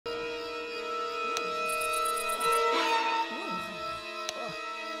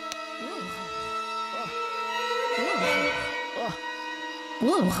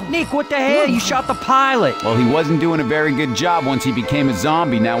Whoa. Nick, what the hell? You shot the pilot. Well, he wasn't doing a very good job once he became a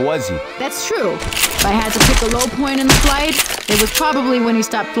zombie, now was he? That's true. If I had to pick a low point in the flight, it was probably when he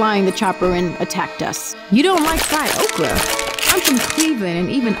stopped flying the chopper and attacked us. You don't like fried okra? I'm from Cleveland, and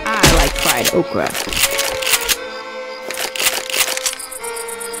even I like fried okra.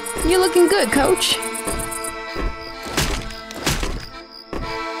 You're looking good, Coach.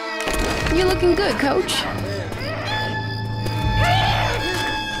 You're looking good, Coach.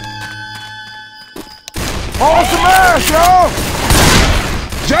 Hold some ass, yo!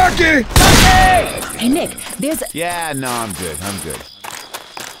 Jackie! Hey, Nick, there's a... Yeah, no, I'm good. I'm good.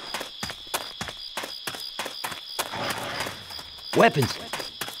 Weapons.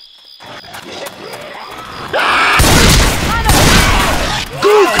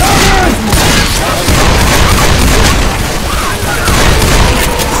 Go coming!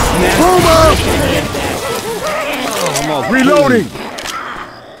 Boomer! Reloading!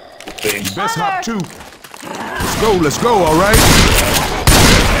 Best hop too. Let's go, alright?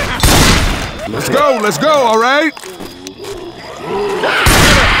 Let's go, alright?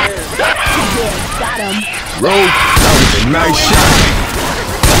 Got him. Roll, that was a nice shot.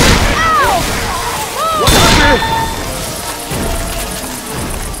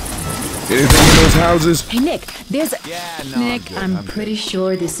 Anything in those houses? Hey, Nick, there's a... Yeah, no, Nick, I'm good. pretty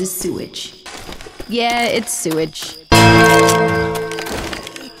sure this is sewage. Yeah, it's sewage.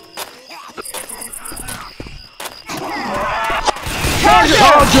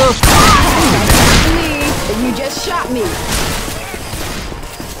 Charger! You just shot me.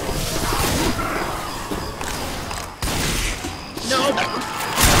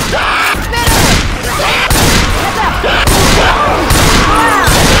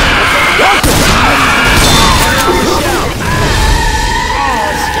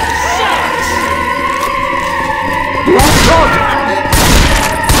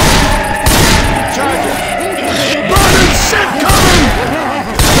 Burning shit coming!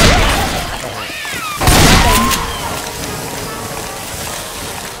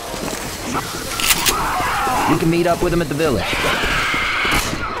 We can meet up with him at the village.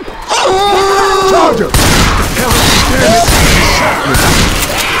 Charger! Hell, damn it! He shot me.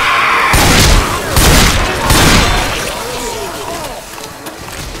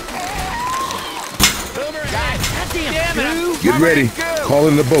 Get ready.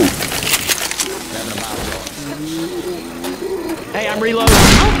 Calling the boat. Hey, I'm reloading.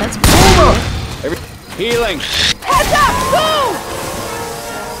 Oh, that's Boomer! Healing. Heads up! Boom!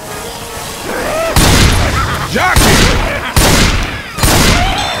 Jockey!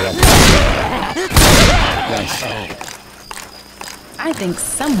 I think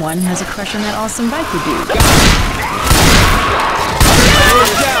someone has a crush on that awesome biker dude.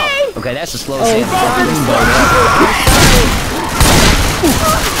 Okay, that's a slow sand.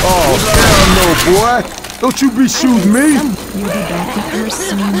 Oh, hell no, boy! Don't you be shooting me! You'll be back with her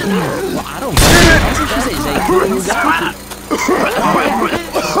soon enough. Well, I don't know. That's what she says. Hey, cool guy.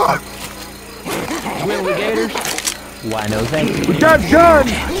 Will we gators? Why, no, thank you. With that gun!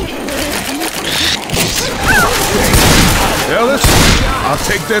 Ellis, I'll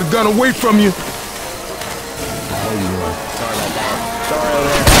take that gun away from you.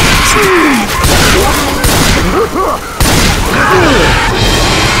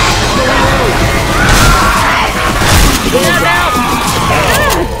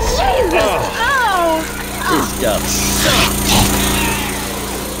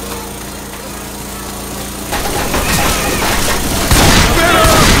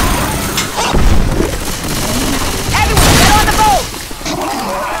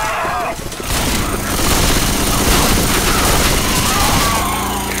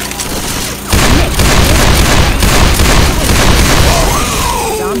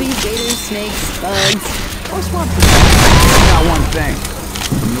 Zombies, gators, snakes, bugs, or swamp people. Got one thing.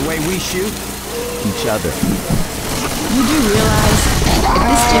 From the way we shoot, each other. Would you realize if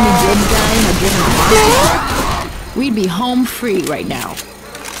this Jimmy Gibbs guy had driven a monster truck, we'd be home free right now.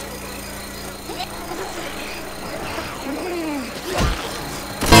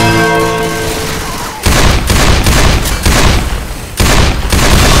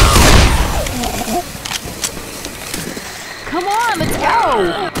 Come on, let's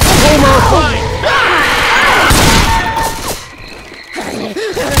go!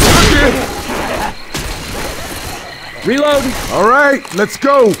 Reload. All right, let's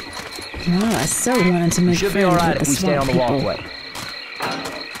go. Oh, I so wanted to make Should be friends alright with if we stay on the swamp people. walkway.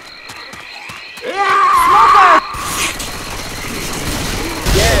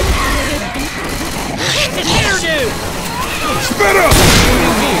 Spit up.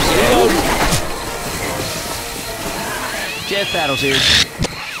 Jet battles here.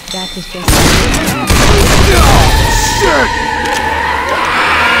 That is just... Shit!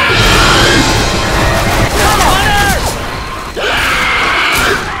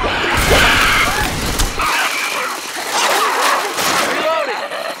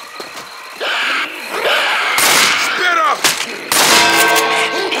 Spit up!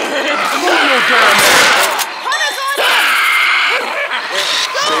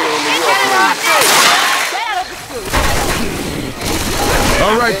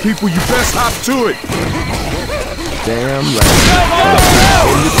 All right, people, you best hop to it. Damn right.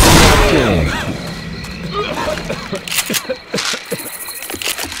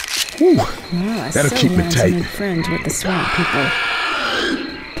 Whew, Oh, that'll keep me tight. Make friends with the swamp people.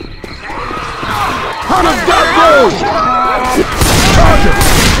 Hunter's got those! Charger!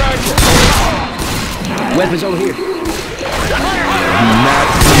 Weapons over here. Not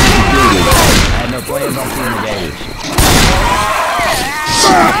intimidated. I had no plans on seeing the gators.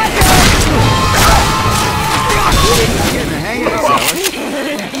 Getting the hang of this, Ellis.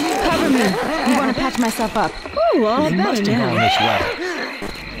 Cover me. I'm going to patch myself up. Oh, well, You must have gone this way.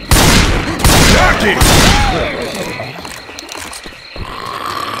 Jackie!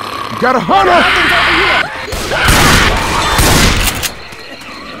 You got a hunter!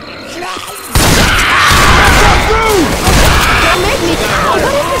 Don't make me... What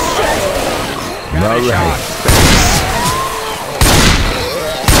is this shit? All right.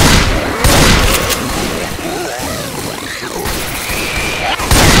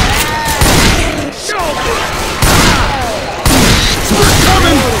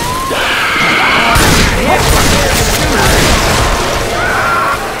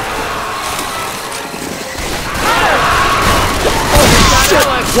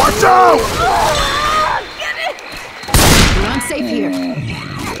 Watch out! You're unsafe here.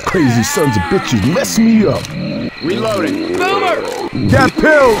 Crazy sons of bitches mess me up. Reloading. Got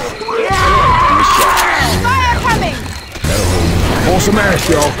pills! Fire coming! Pull some ass,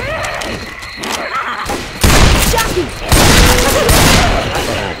 y'all. Jackie!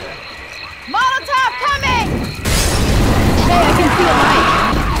 Molotov coming! Hey, I can feel light.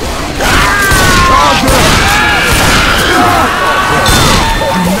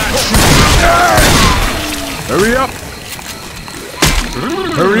 Hurry up!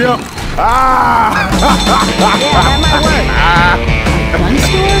 Hurry up! Ah! Yeah, that might work. Gun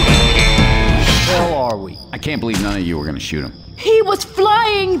store? Where are we? I can't believe none of you were gonna shoot him. He was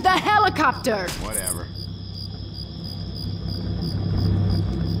flying the helicopter! Whatever.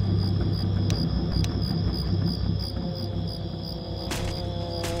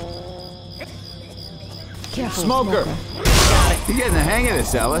 Careful, Smoker! You're getting the hang of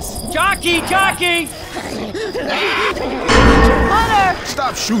this, Ellis. Jockey! Jockey! Hunter!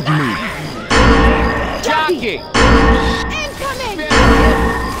 Stop shooting me! Jockey! Incoming!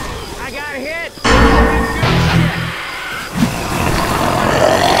 I got hit!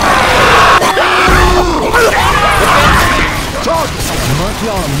 Monkey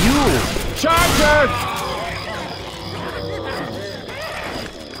on a mule! Charger!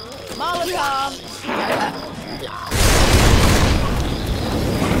 Molotov!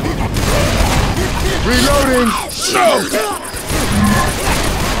 Reloading!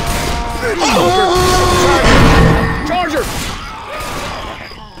 No! Charger!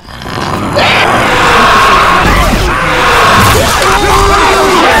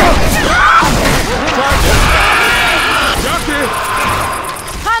 Jockey!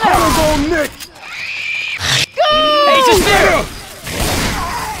 Hunter! Hunter's on Nick! Hey, just there!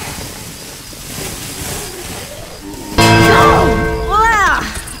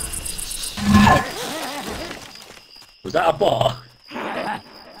 Was that a bar?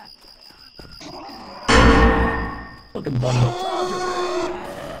 Fucking bundle.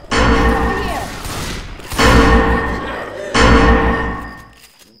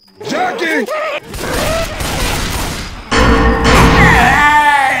 Jockey!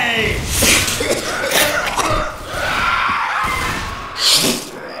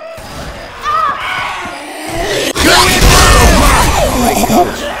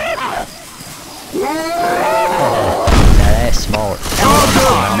 That's smart. Come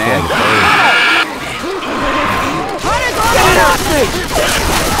on, man.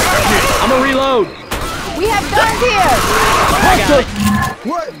 I'm gonna reload! We have guns here! I got it!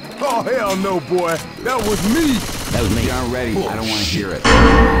 What? Oh, hell no, boy. That was me. That was me. You aren't ready. I don't want to hear it.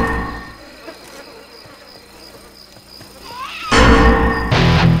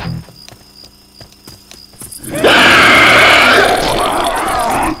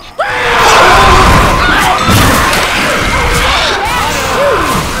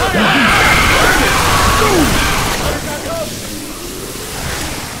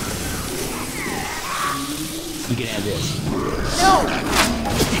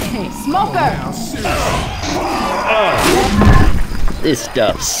 Hey, Smoker! This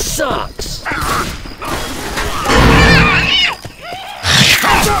stuff sucks.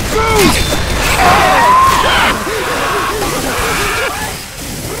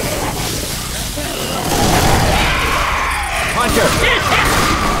 Hunter!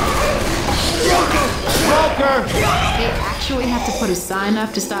 Smoker! They actually have to put a sign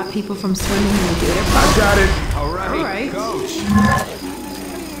up to stop people from swimming in the gator I park? got it. All right, All right. Coach.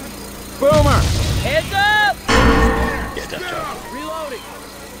 Boomer! Heads up! Get up, Charlie. Reloading.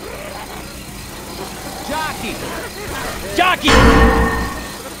 Jockey! Jockey!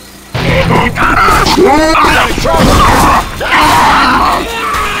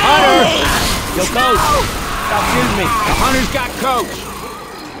 Hunter! Yo, coach. Stop shooting me. Hunter's got Coach.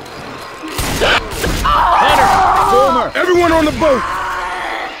 Hunter! Boomer! Everyone on the boat.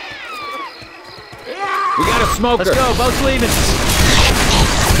 We got a smoker. Let's go. Boat's leaving.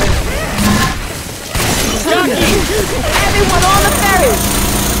 Jockey! Everyone on the ferry!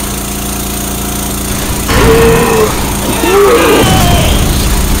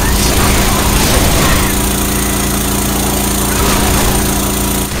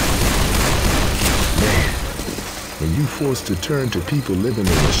 When you forced to turn to people living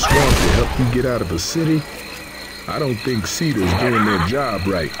in a swamp to help you get out of a city, I don't think Cedar's doing their job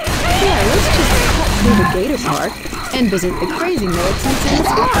right. Yeah, let's just cut through the gator park and visit the crazy militants in the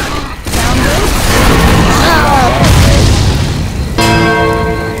swamp. Sound good?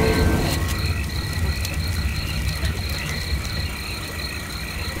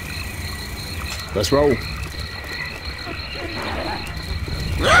 Let's roll.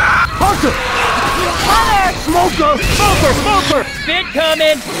 Hunter! Smoker! Smoker! Smoker! Spit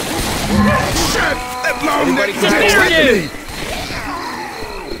coming! Shit! That long neck Spear dude!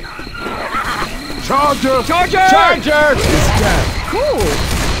 Charger! Charger! Charger! Cool!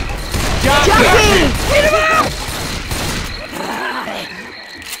 Jockey! Get him out!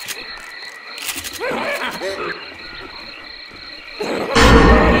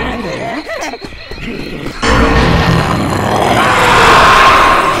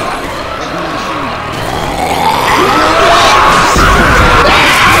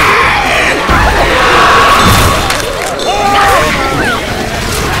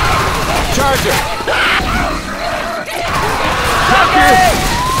 Charger!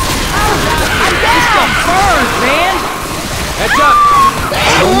 Burn, man! Heads up!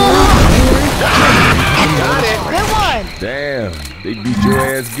 Got it! Good one! Damn, they beat your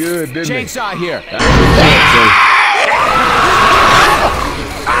ass good, didn't they? Chainsaw here.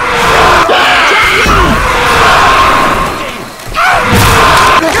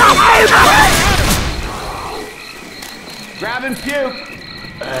 Grab and puke.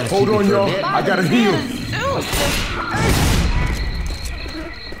 Hold on, y'all. I gotta heal.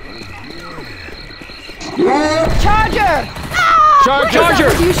 Charger! Charger!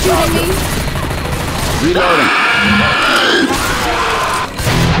 Are you shooting me? Reloading.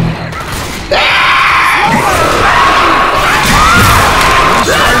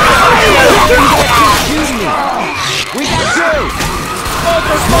 We got two.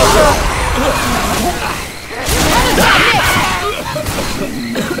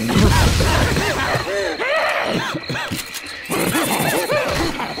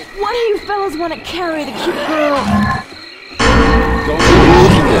 One of you fellas want to carry the cute girl?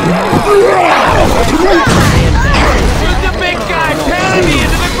 Who's the big guy pounding me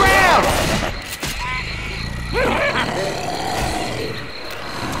into the ground?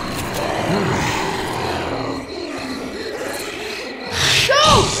 Go!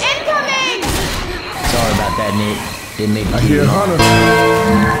 Incoming! Sorry about that, Nick. Didn't mean to I hear Hunter.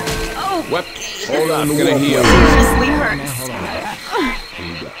 What? Hold on, I'm gonna heal. Seriously hurts.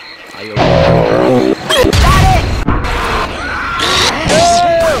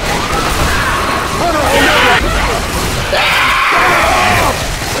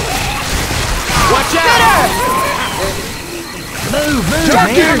 Watch out! move,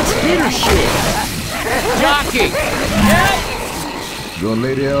 Jockey! man. Leadership. Jockey! You gonna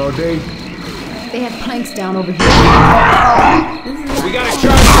lay there all day? They have planks down over here. We got a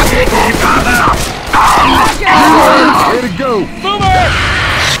charge! Way to go! Boomer!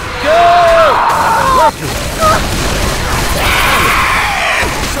 Go!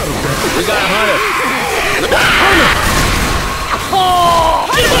 We got a hunter.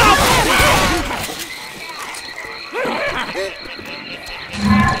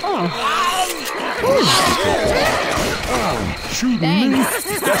 Shooting me?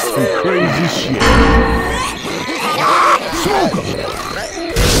 Thanks. That's some crazy shit. Smoker!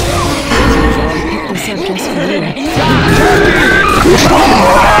 This up just for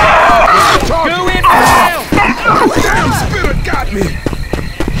you.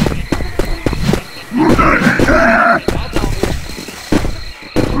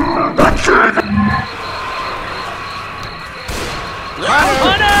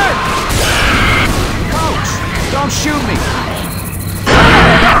 Don't shoot me!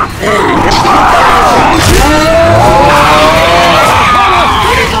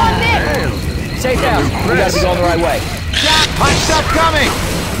 Safe house. We gotta be going the right way. Hot stuff coming!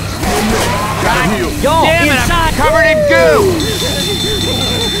 Yo, Damn it, inside! I'm covered in goo!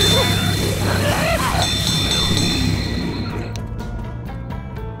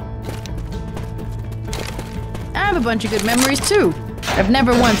 I have a bunch of good memories too. I've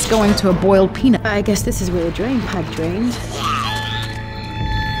never once going to a boiled peanut. I guess this is where the drain pipe drains.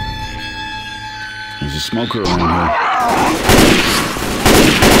 There's a smoker around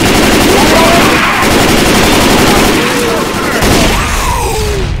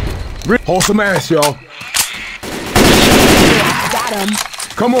here. Haul some ass, y'all. Got him.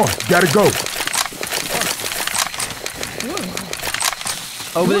 Come on, gotta go.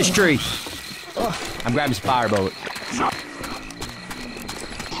 Over this tree. I'm grabbing this fire bullet.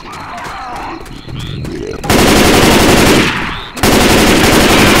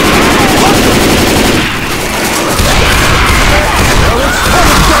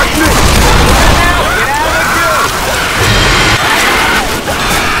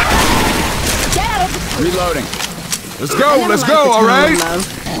 Reloading. Let's go, all right?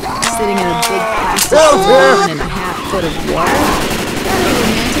 Sitting in a big plastic Help balloon here. in a half-foot of water. That ain't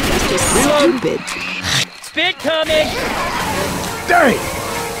romantic, that's just stupid. Spit coming! Dang!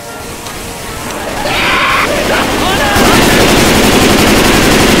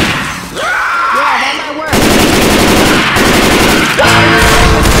 Yeah, that might work.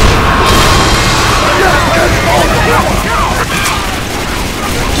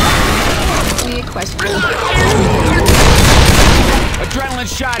 Ask me a question. Adrenaline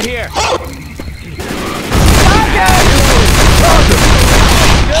shot here.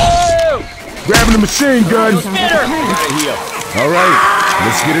 Grabbing the machine gun. Gotta heal. All right,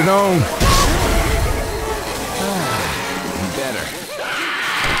 let's get it on. Better.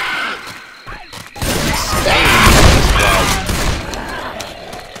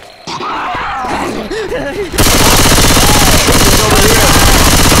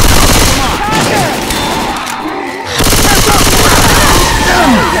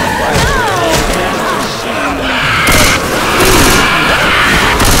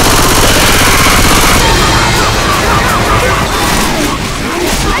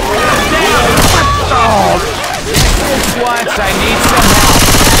 Once I need some help.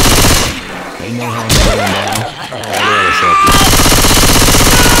 They know how I'm feeling now.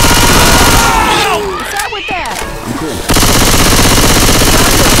 What's up with that?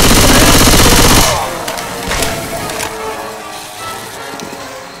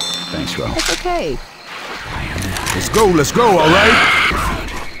 Thanks, Ro. It's okay. Let's go, all right?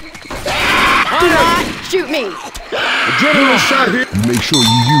 Do not shoot me. Adrenaline shot here. Make sure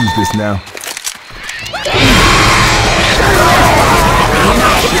you use this now.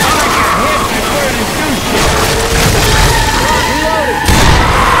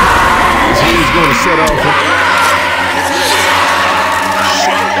 He's gonna set off.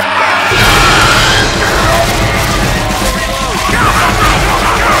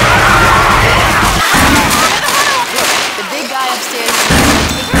 The big guy upstairs.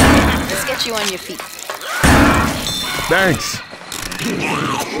 Let's get you on your feet. Thanks.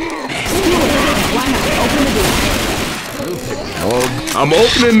 Why not? Open the door. I'm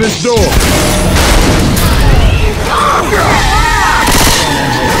opening this door.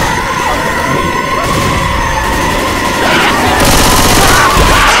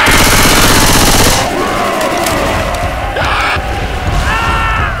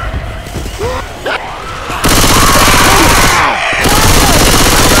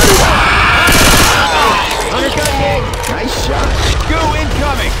 Nice shot. Goo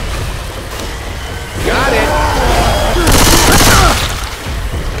incoming. Got it.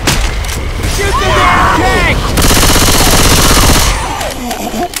 Shoot the damn tank!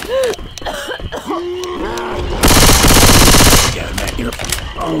 Get him at your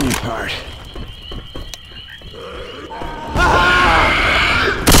own part.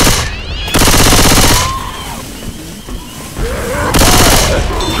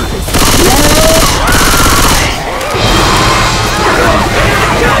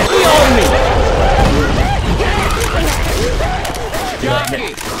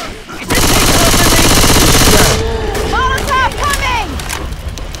 Molotov coming!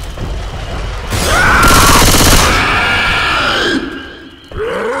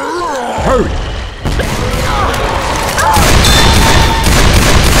 Hurry.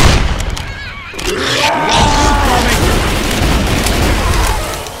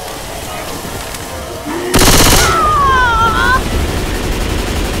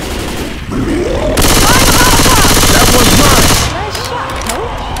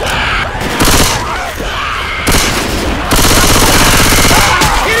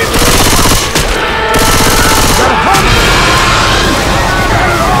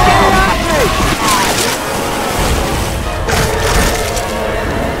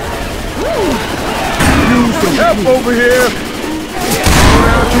 over here.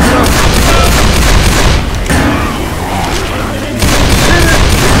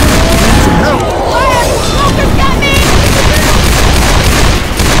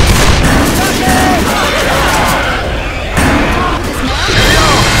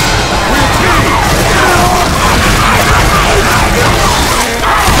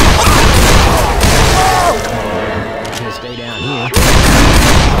 Stay down here.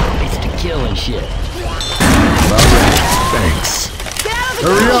 It's the killing shit. Thanks.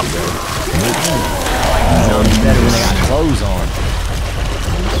 Hurry up. Sounds better when they got clothes on.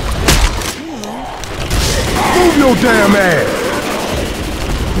 Move your damn ass.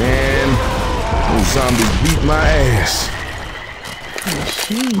 Man, those zombies beat my ass.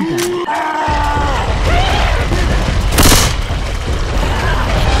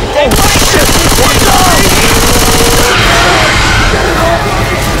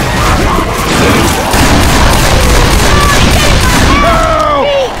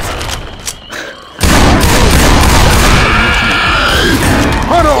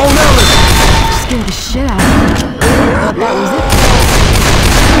 Scared the shit out of me. Thought that was it.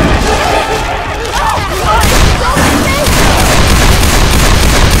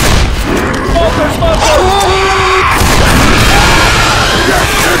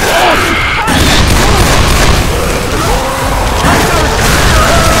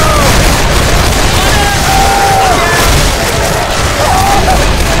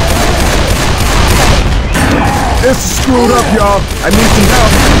 This is screwed up, y'all. I need some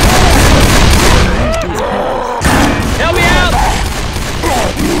help. Help me out!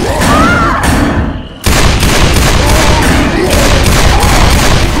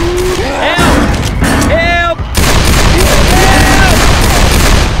 Help! Help!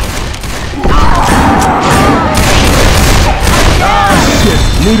 Ah, shit.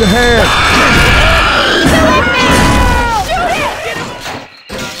 Need a hand.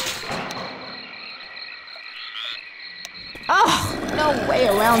 Oh, no way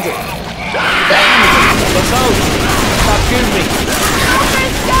around it. Let's go! Stop shooting me!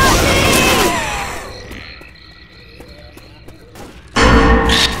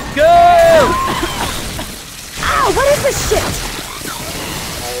 Go! Ow, what is this shit?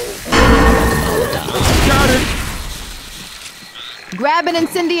 Got it. Grab an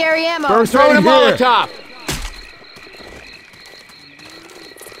incendiary ammo. First Throw aid a here. Molotov!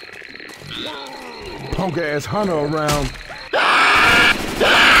 Punk ass Hunter around.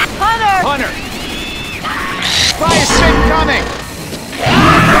 Hunter! Hunter! Fire stick coming!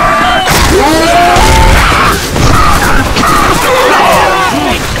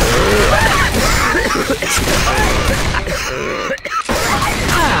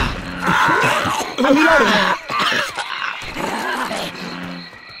 I'm reloading.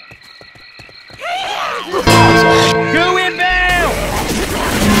 Go inbound!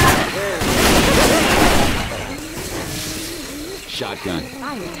 Shotgun. I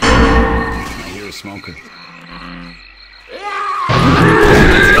hear a smoker.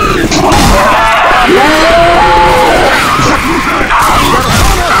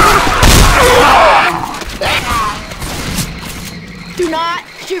 Do not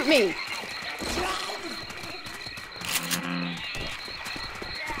shoot me.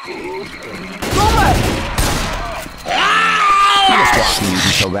 Boomer! This walking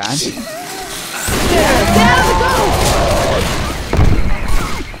isn't so bad. Get out of the goat!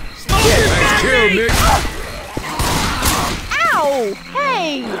 Nice kill, Nick. Ow! Hey!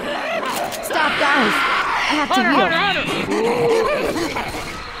 Stop, guys. I have to heal.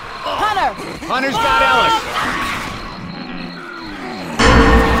 Hunter! Hunter's got Ellis!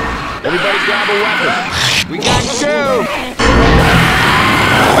 Everybody grab a weapon! We got two!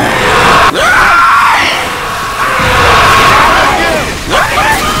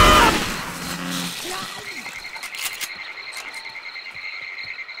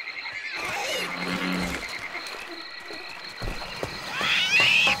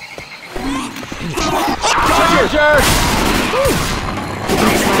 Charger!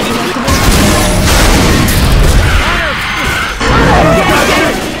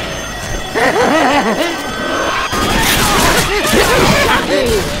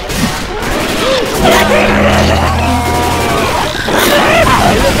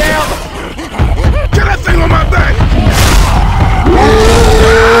 Get that thing on my back.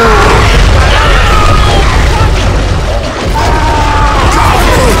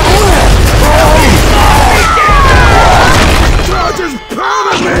 Charger's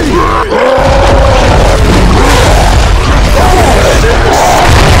pounding me.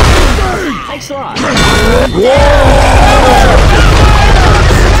 Thanks a lot.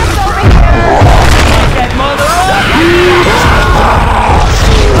 That mother up!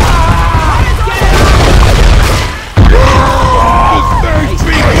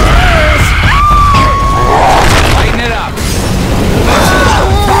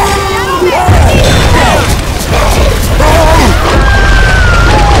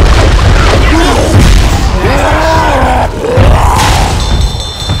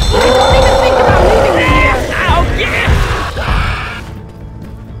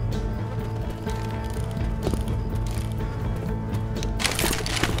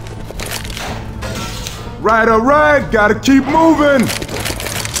 gotta keep moving!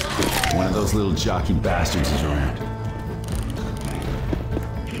 One of those little jockey bastards is around.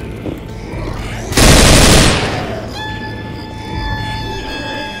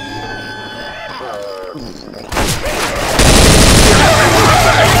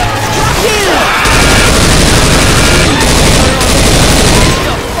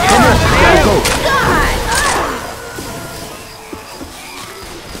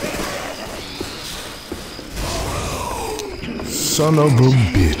 Son of a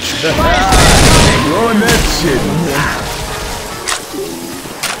bitch. Run that shit.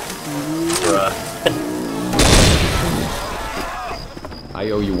 I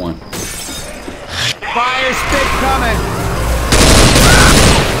owe you one. Fire stick coming!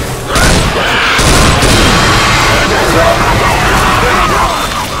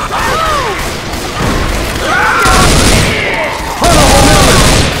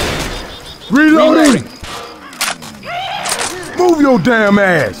 Reloading! Move your damn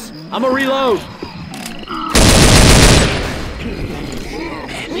ass! I'm a reload.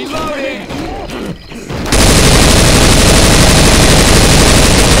 Reloading!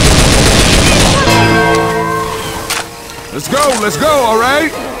 Let's go,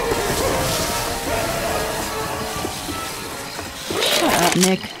 alright? Shut up,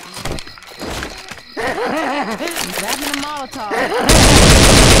 Nick. I'm grabbing a Molotov.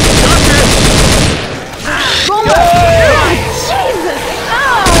 Jesus!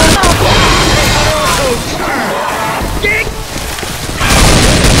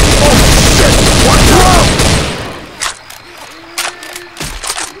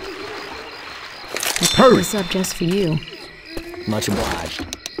 Hurry! This up just for you. Much obliged.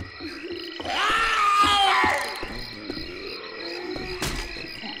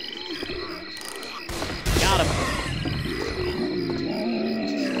 Got him.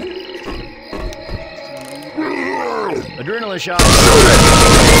 Adrenaline shot.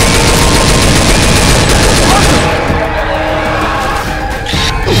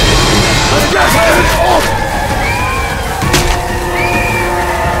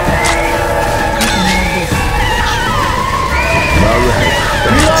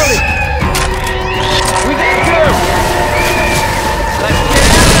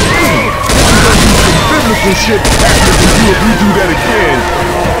 Biblical shit happening to you if you do that again.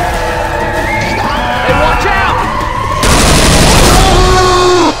 Hey, watch out!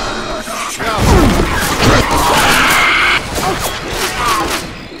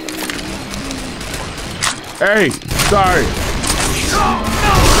 Hey, sorry.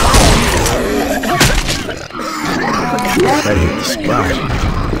 That hit the spot.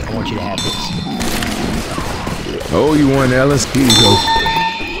 I want you to have this. Oh, you want Ellis? Here you go.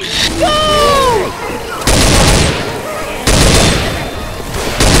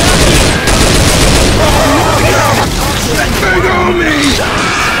 Bang on me!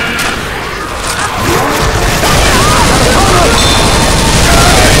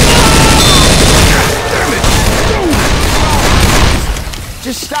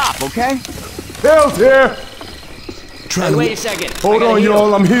 Just stop, okay? Hell's here! Hey, wait a second. Hold on,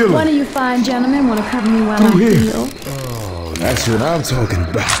 y'all, I'm healing. One of you fine gentlemen want to cover me while I here. heal? Oh, that's what I'm talking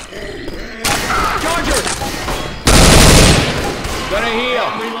about. Charger! Gonna heal.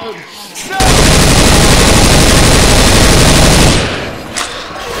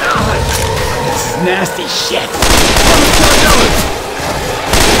 Nasty shit.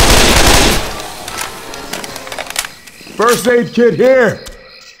 First aid kit here.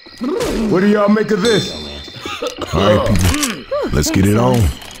 What do y'all make of this? All right, people. Let's get it on.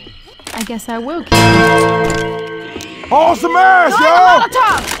 I guess I will keep Haul some ass, y'all!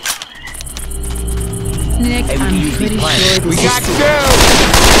 Nick, Hey, we can I'm use pretty these sure plants. this We is got two!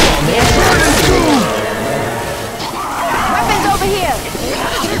 weapons over here.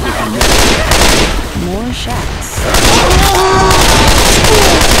 More shots.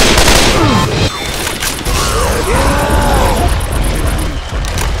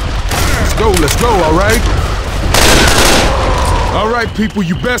 Let's go, alright? Alright, people,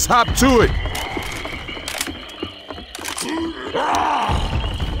 you best hop to it.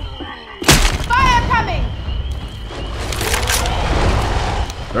 Fire coming!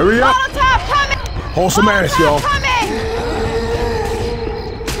 Hurry up. Molotov coming! Haul some ass, y'all. Coming!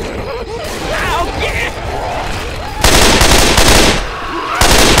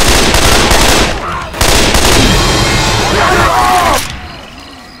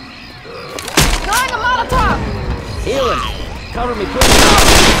 Throwing a Molotov! Healing. Cover me, please.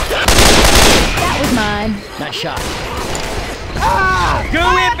 That was mine. Nice shot. Go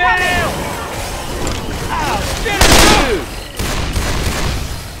in, Benno! Oh, shit, dude!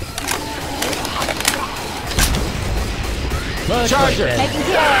 Charger! Taken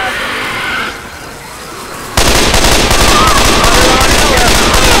care of.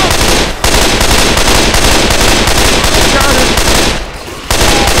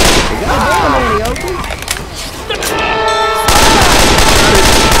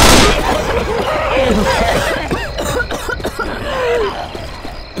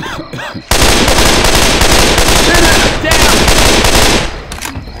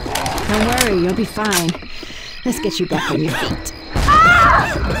 Don't worry, you'll be fine. Let's get you back on your feet.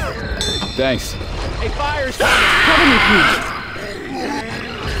 Thanks. Hey, fire's coming! Cover me, please.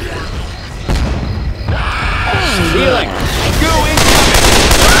 Healing! Goo incoming!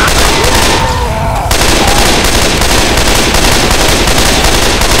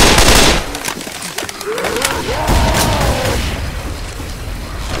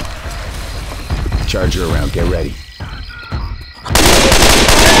 Charger around, get ready.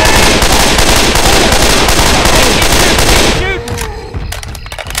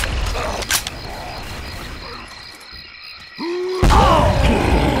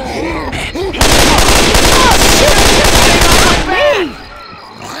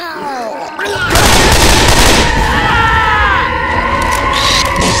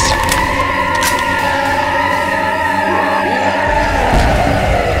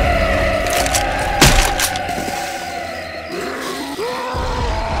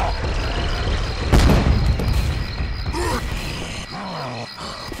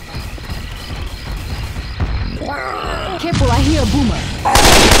 Careful, I hear a boomer.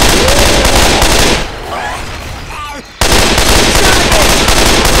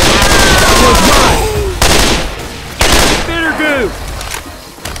 Bitter goo!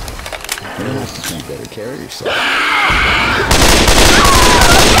 You better carry yourself.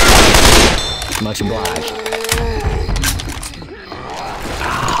 Much obliged.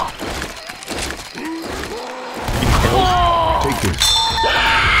 Take this.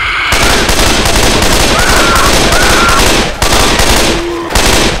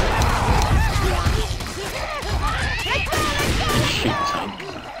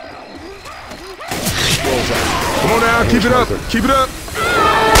 Come on now, keep it up, keep it up.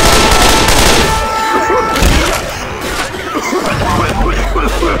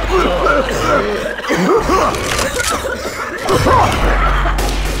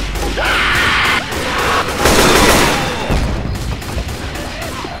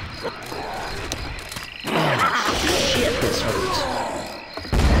 Shit, this hurts.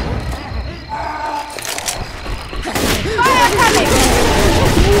 Fire coming!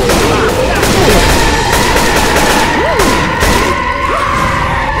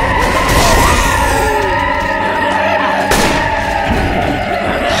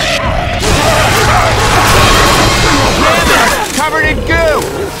 Covered in goo!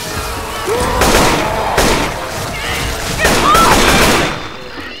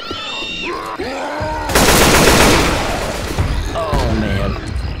 Oh man.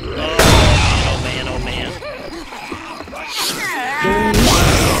 Oh man, oh man.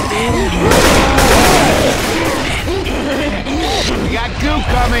 We got goo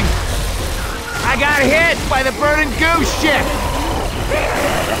coming! I got hit by the burning goo ship!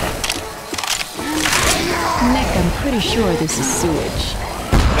 Nick, I'm pretty sure this is sewage.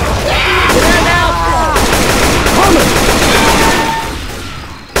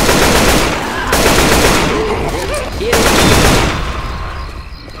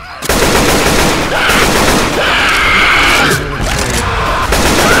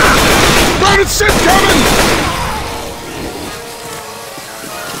 Burning shit coming!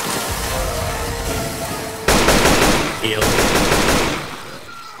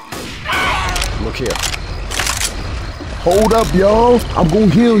 Look here. Hold up, y'all. I'm gonna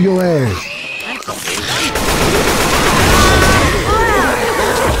heal your ass.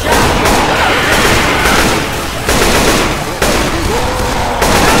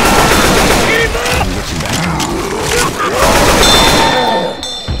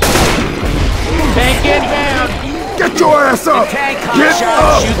 Tank inbound! Get your ass up! Tank Get hot up!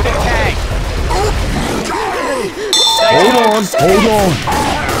 shot! Shoot the tank! Hold on. That was close.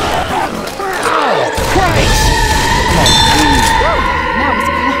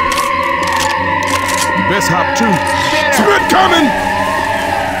 You best hop too. Spit coming!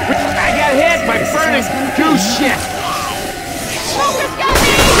 I got hit by burning goo ship!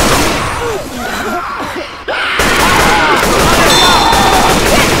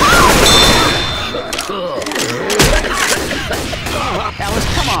 Alice,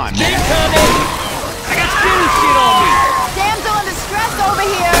 come on, man. Coming! I got goo shit on me! Damsel in distress over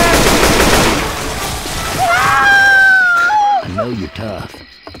here! I know you're tough,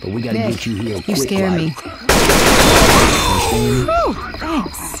 but we gotta Nick, get you healed you quick scare like. me. Whew,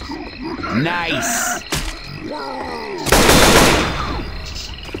 thanks. Nice.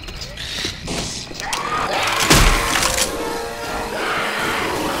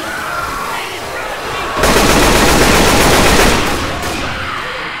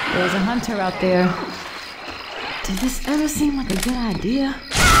 There's a hunter out there. Did this ever seem like a good idea?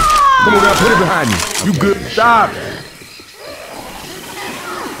 Come on now, put it behind you. You good? Stop.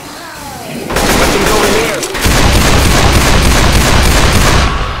 Weapons over here.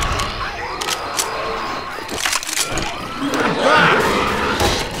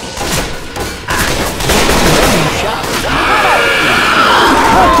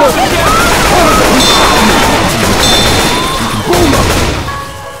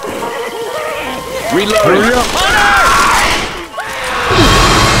 Reload. Hurry up.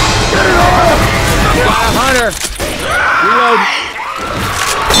 Got a hunter. Reload.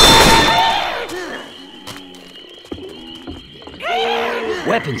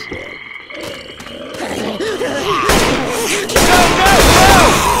 Weapons.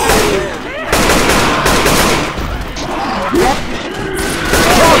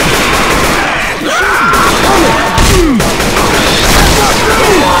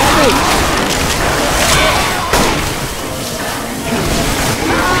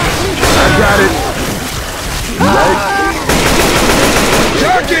 I got it.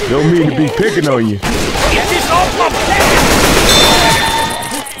 Don't mean to be picking on you. Get this off my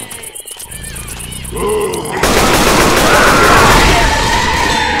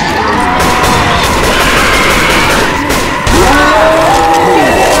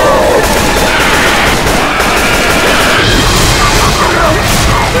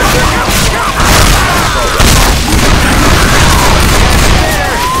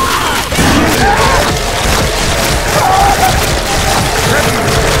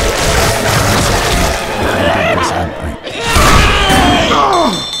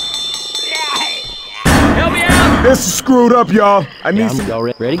This is screwed up, y'all. I need some. Y'all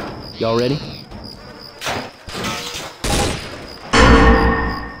ready? Y'all ready?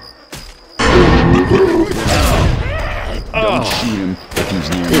 Don't shoot him if he's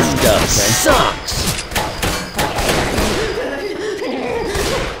near This me. stuff sucks.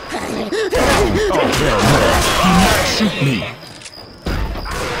 Shoot me.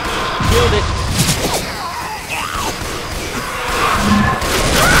 Killed it.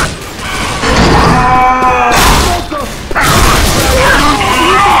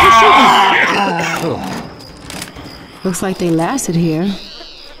 Looks like they lasted here.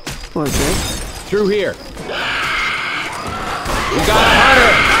 For a bit. Through here. We got a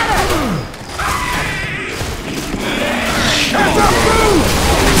hunter.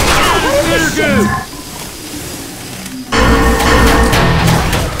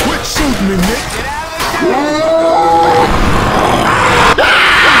 Quit shooting me, Nick.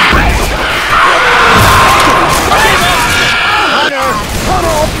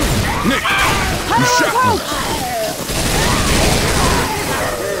 Nick, you shot me.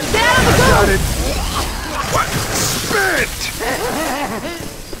 Got it. What? Spit!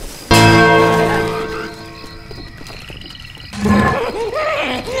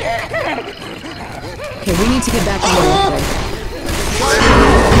 Okay, we need to get back on the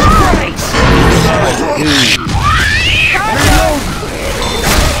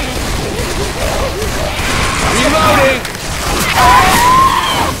Reloading.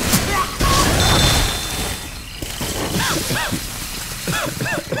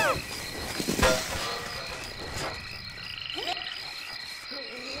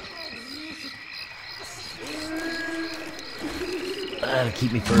 That'll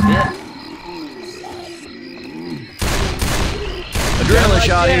keep me for a bit. Adrenaline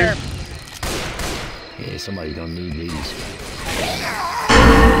shot here. Yeah, somebody's gonna need these.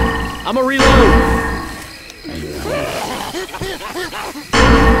 I'm a reload.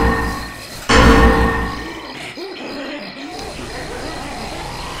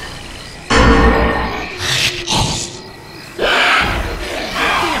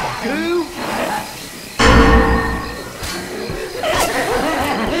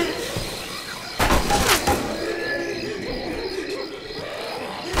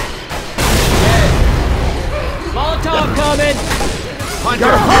 Molotov coming.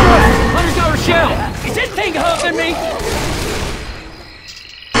 Hunter. Hunter's got a shell. Is this thing humping me?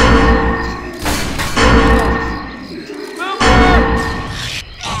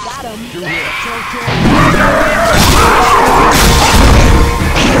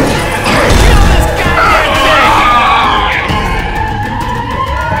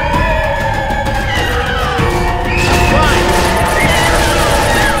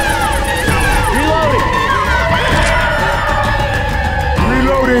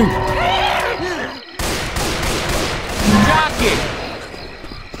 Reloading! Jockey!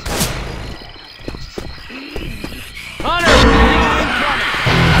 Hunter!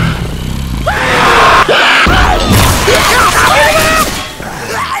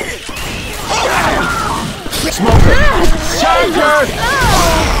 Smoker! Charger!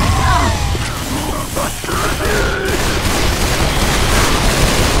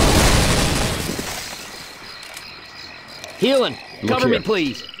 Healing. Cover me, here.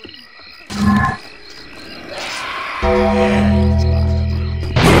 please.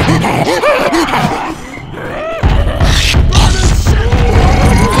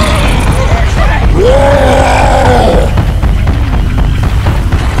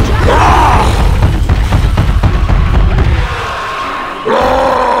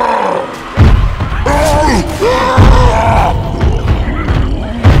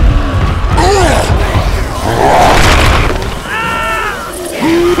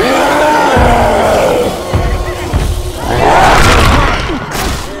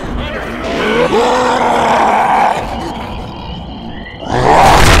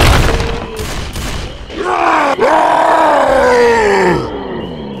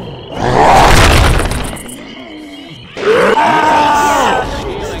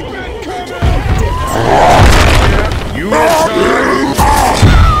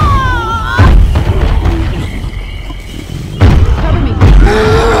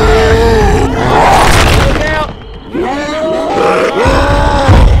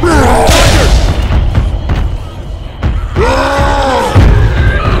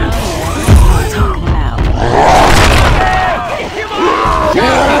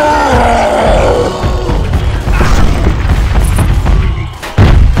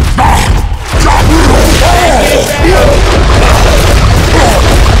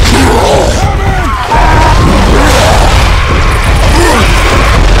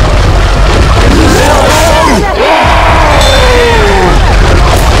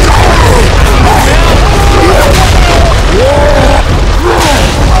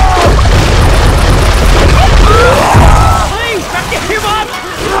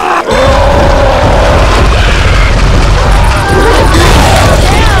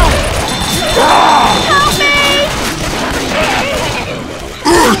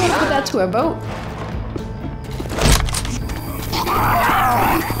 To a boat.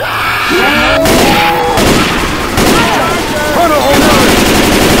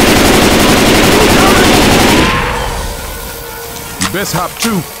 You best hop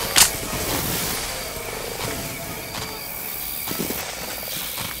too.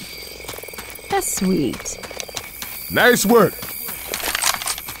 That's sweet. Nice work.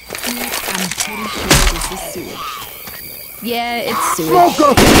 I'm pretty sure this is sewage. Yeah, it's sewage.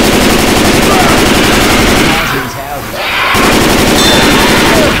 Smoker!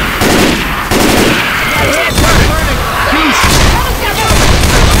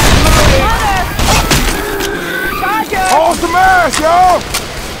 Hold some ass, y'all!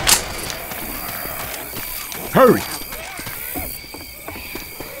 Hurry!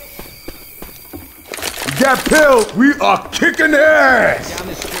 You got pills, we are kicking their ass! Down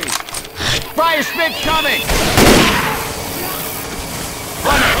the street. Fire spit coming!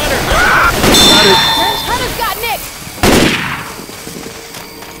 Hunter! Got it! Hunter's got Nick!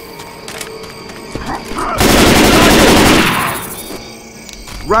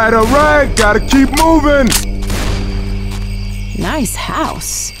 Right, alright, gotta keep moving! Nice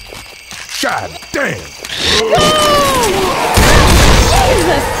house. God damn! Jesus!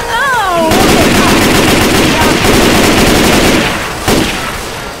 Oh!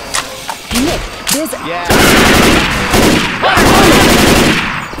 Nick, there's a... Yeah.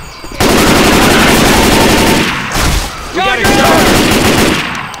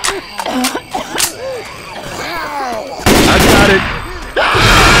 I got it!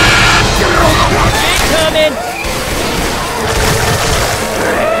 Coming!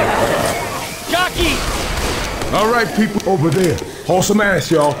 Jockey! Alright, people over there. Hold some ass,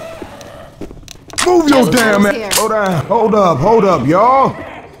 y'all. Move your Jazzy damn Joe's ass. here. Hold up, y'all.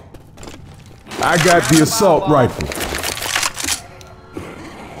 I got the assault rifle.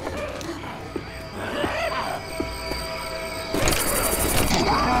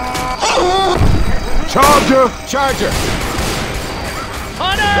 Charger!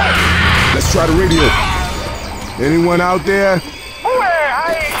 Hunter! Let's try the radio. Anyone out there?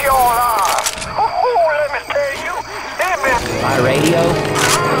 My radio?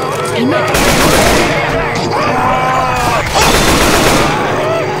 Hey, what?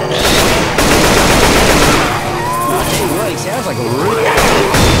 He sounds like a real...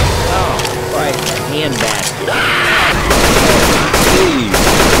 Oh, right. Hand basket.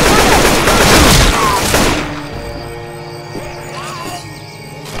 Jeez.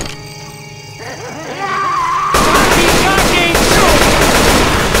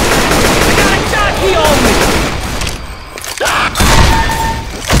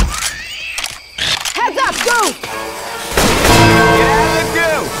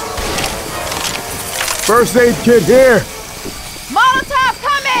 First aid kit here. Molotov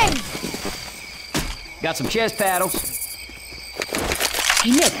coming! Got some chest paddles.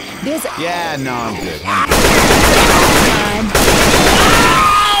 Hey, Nick, there's a... Yeah, no, I'm good.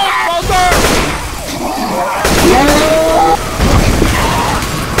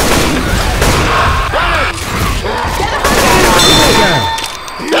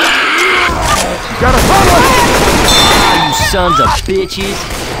 Got a funnel! You sons of bitches.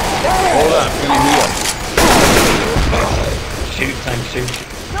 Hold up, gonna heal. Shoot, time shoot.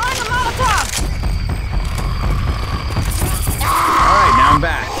 Throwing a Molotov! Alright, now I'm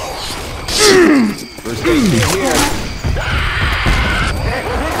back. First aid kit here.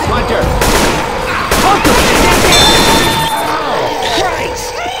 Hunter!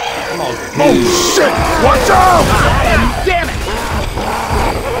 Oh shit! Watch out! Damn it!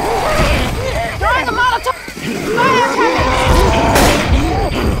 Throwing a Molotov! Fire coming!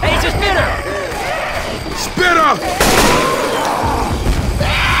 Hey, it's a spinner! Spitter!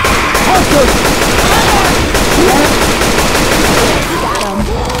 Hunter!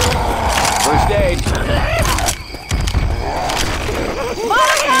 First aid.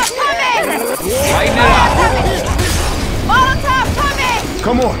 Molotov coming! Lighten it up. Molotov coming!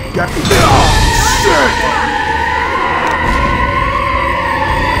 Come on, got me. Oh, shit!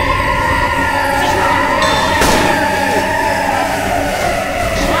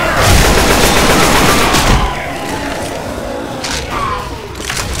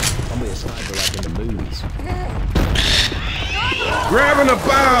 Grabbing a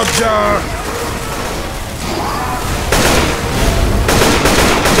bow jar.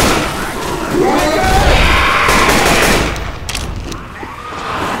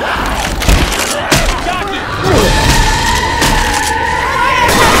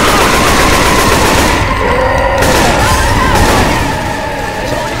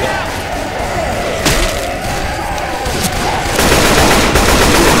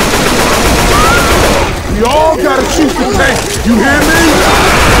 We all gotta shoot the tank. You hear me?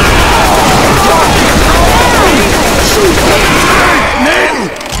 Shoot the tank,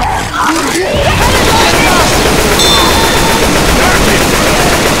 man!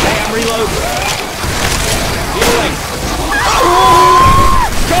 Hey, I'm reloading. Healing.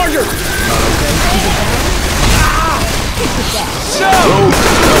 Charger! So!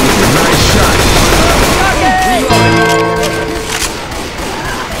 That was a nice shot.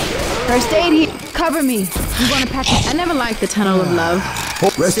 First aid here. Cover me. You want to pack it? I never liked the Tunnel of Love.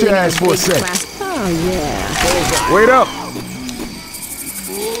 Rest Sitting your in ass for a big sec. class- Oh, yeah. Wait up.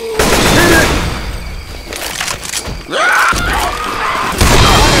 Hit it!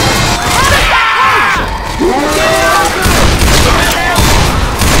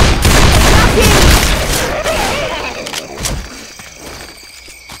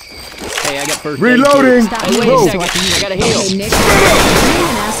 Hey, I got first aid Reloading. kit. Hey, wait a Go. second. I gotta heal. Hey, Nick. You're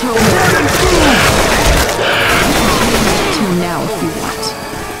an asshole. Tune now if you want.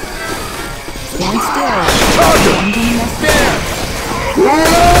 Stand still. I'm gonna mess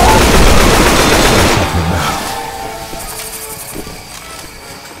There!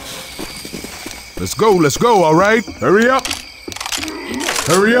 Let's go, all right? Hurry up.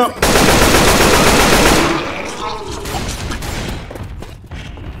 Hurry up.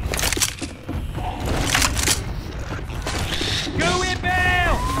 Go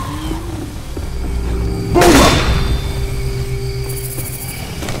inbound! Boomer.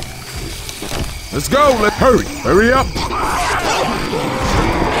 Let's go. Let's hurry. Hurry up.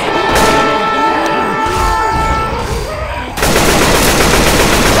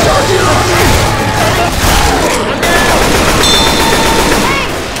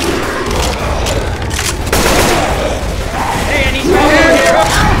 Hey, I need help here!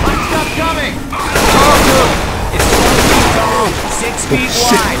 Hot stuff coming! It's 4 feet tall, 6 feet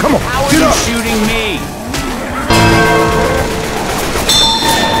shit. wide. Come on, How are get you up. shooting me?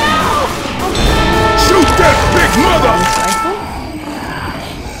 Shoot that big mother.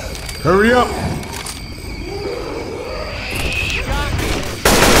 Hurry up.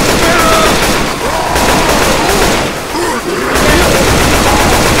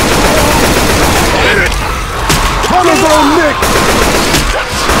 Tunnel's on Nick.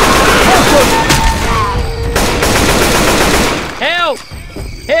 Help!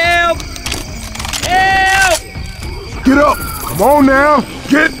 Help! Help! Get up. Come on now.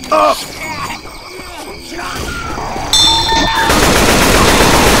 Get up.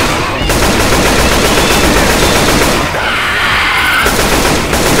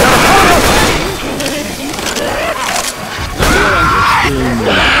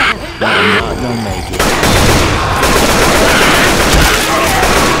 I'm not gonna make it.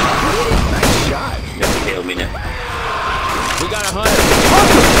 Nice shot.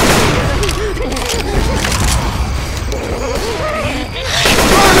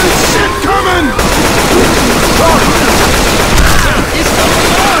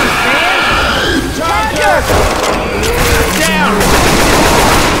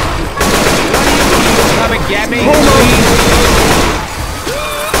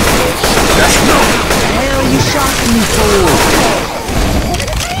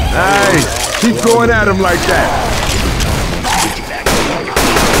 Keep going at him like that.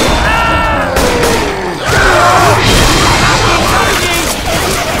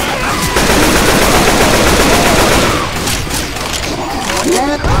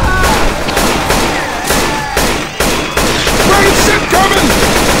 Great shit coming!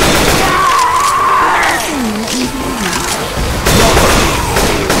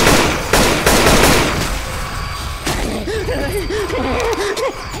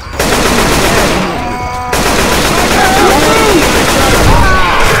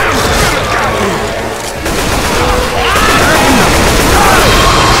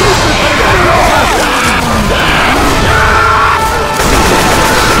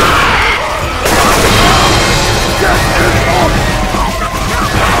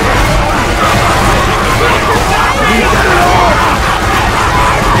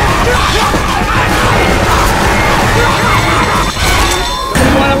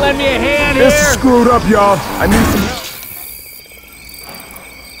 This is screwed up, y'all. I need some...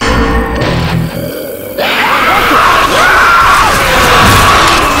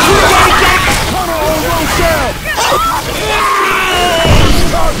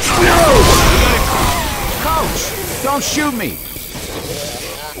 Coach, don't shoot me.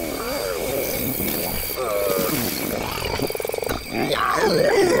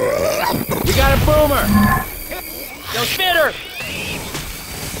 We got a boomer! Yo, Spitter!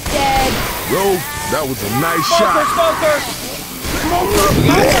 Dead. Rogue, that was a nice Smoker, shot. smoker! Boomer!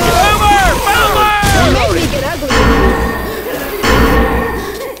 Boomer! Don't make me get ugly.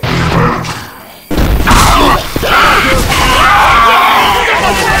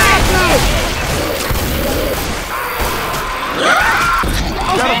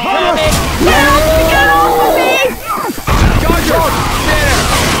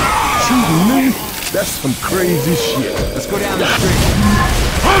 Shooting me? That's some crazy shit. Let's go down the street.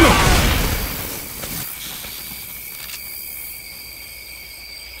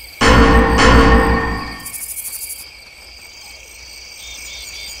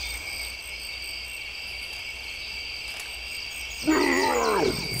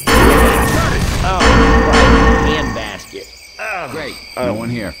 Great. No one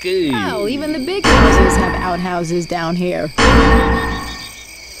here. Oh, even the big houses have outhouses down here.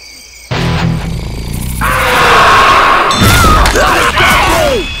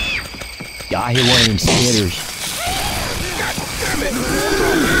 Yeah, I hit one of them spitters.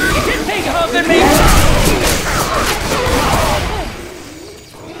 Take humping me!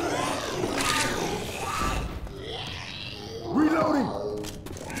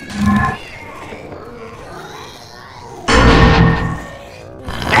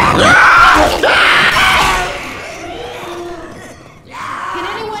 Can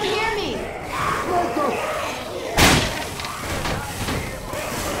anyone hear me?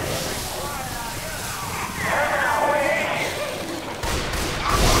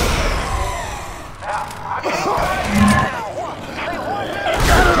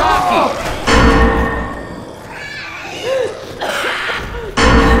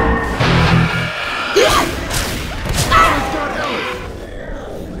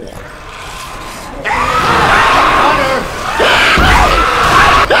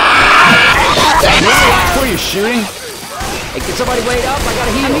 Who are you shooting? Hey, can somebody wait up? I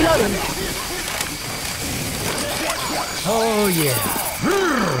gotta heal. Oh yeah.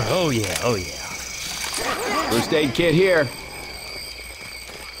 Oh yeah. Oh yeah. First aid kit here.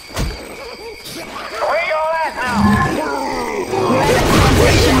 Where y'all at now?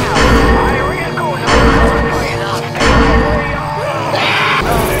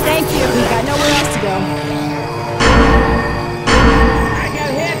 Thank you. We got nowhere else to go. I got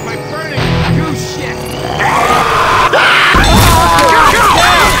hit by burning goo shit!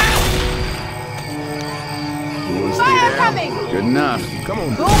 Fire coming! Good enough. Come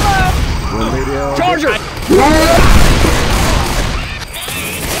on. Boomer! We'll lay there all day. Charger!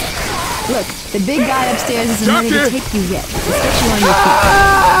 Look, the big guy upstairs isn't ready to Doctor! take you yet. Let's get you on your feet.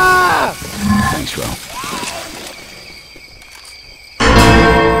 Thanks, Ro.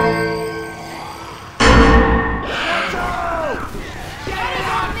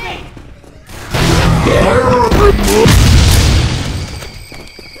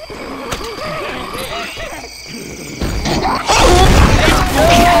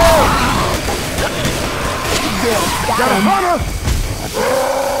 Got a hunter!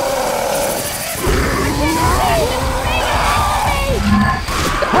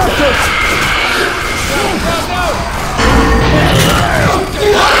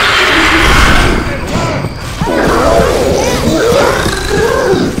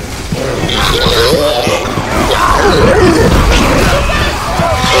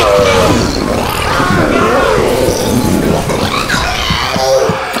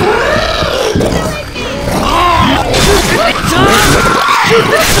 Get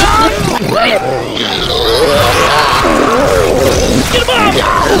him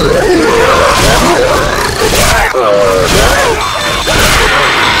up!